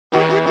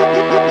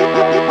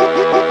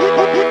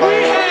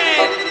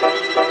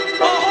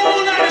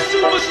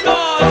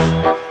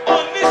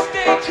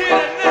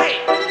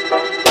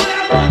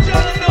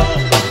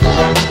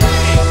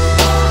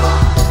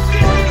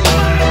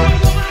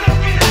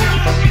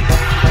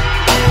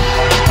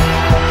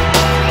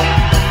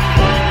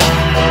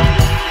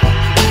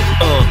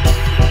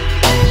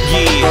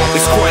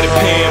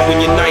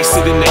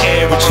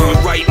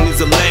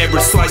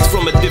elaborate, sliced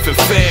from a different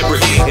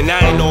fabric. And I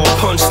ain't all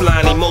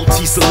punchline-y,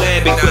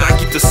 multi-syllabic, but I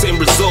get the same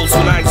results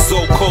when I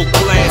exalt cold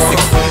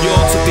classics.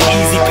 Y'all took the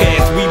easy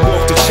path, we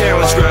walked the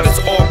challenge route. It's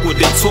awkward,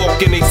 they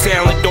talk and they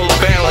talent don't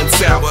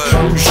balance out.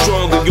 When you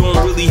stronger, you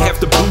don't really have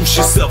to boost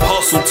yourself.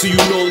 Hustle till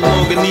you no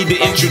longer need to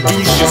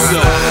introduce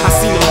yourself. I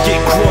seen them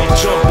get crunk,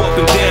 jump up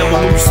and down, but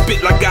when you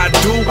spit like I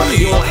do,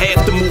 you don't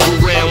have to move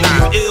around.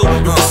 When you ill,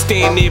 you can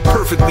stand there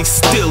perfectly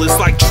still. It's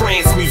like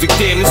trance music,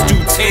 damn, this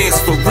dude Terrence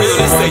for real.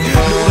 They say,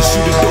 notice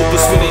you the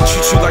dopest when they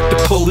treat you like the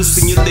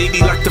POTUS, and your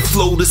lady like the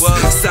floaters.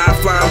 Side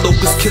flying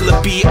locust, killer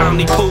bee,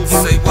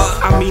 omnipotent.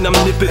 I mean, I'm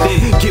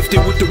omnipotent,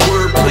 gifted with the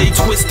wordplay,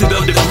 twisted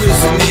under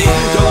prison.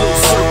 Y'all little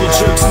circle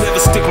jerks never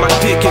stick my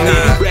dick in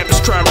it.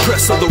 Rappers try and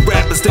press other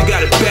rappers, they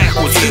got it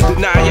backwards.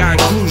 Deny our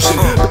inclusion,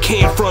 but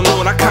can't front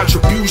on our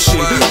contribution.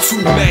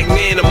 Too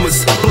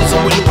magnanimous,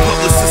 buzzing with no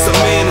publicists or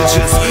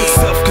managers.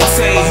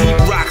 Self-contained, heat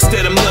rocks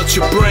that'll melt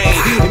your brain.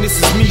 And this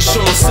is me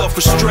showing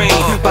self-restraint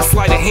by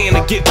sleight of hand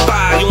to get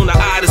by on the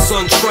eye that's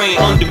untrained.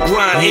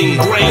 Undergrind,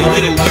 ingrained,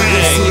 let it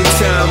bang. In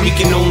time, we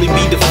can only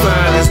be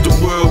defined as the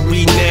world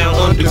renowned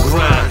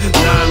undergrind.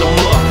 Line them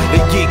up,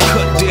 they get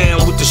cut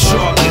down with the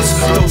sharpness.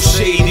 Throw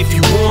shade if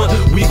you want,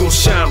 we gon'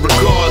 shine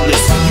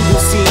regardless. You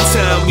will see in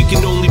time, we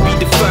can only be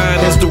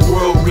defined as the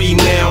world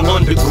renowned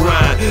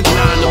undergrind.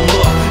 Line them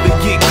up, they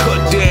get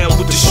cut down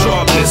with the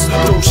sharpness.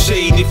 Throw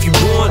shade if you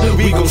want,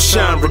 we gon'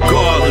 shine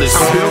regardless.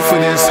 I'm built for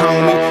this,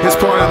 homie. It's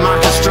part of my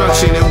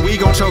construction, and we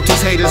gon' choke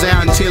these haters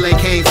out until they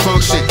can't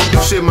function. Do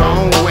shit my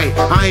own way,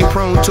 I ain't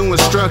prone to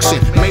instruction.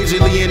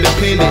 Majorly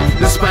independent,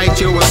 despite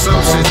your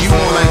assumptions. You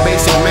more like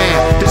basic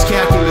math, this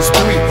calculus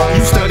 3.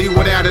 You study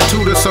without a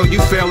tutor, so you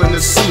fail in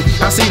the C.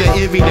 I see the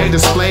envy they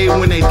display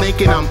when they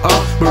thinking I'm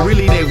up, but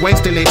really they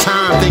wasting their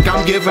time, think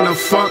I'm giving a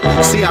fuck.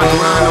 See, I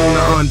grind on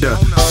the under,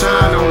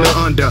 shine on the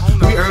under.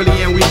 We early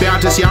and we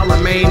bout this, y'all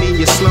remain in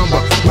your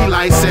slumber. We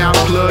lights out,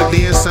 plugged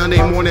in,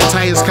 Sunday morning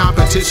Titans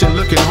competition,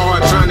 looking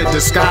hard, trying to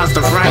disguise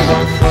the fright.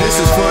 This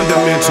is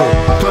fundamental,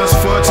 plus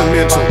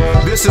fundamental.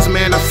 This is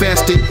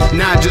manifested,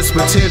 not just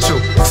potential.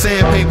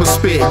 Sandpaper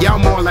spit, y'all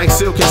more like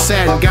silk and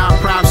satin. Got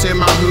props in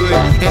my hood,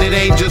 and it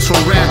ain't just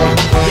from rapping.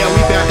 Yeah,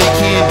 we bout that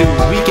can do,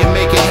 we can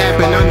make it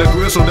happen. Undergrind,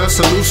 the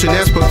solution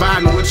that's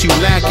providing what you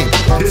lacking.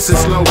 This is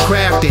slow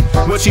crafting,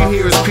 what you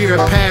hear is pure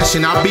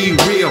passion. I'll be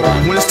real,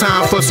 when it's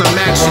time for some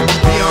action.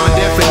 Beyond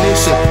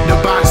definition, the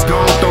box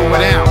gon' throw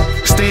it out.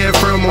 Stand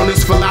firm on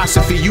this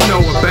philosophy you know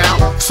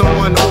about. So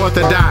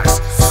unorthodox,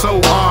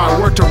 so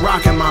hard, work to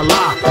rock in my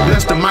life.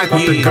 Bless the mic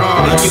with the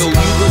gods. Yo,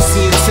 you gon'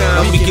 see in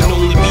time, we can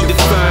only be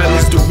defined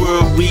as the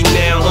world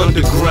renowned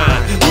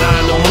undergrind.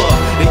 Line them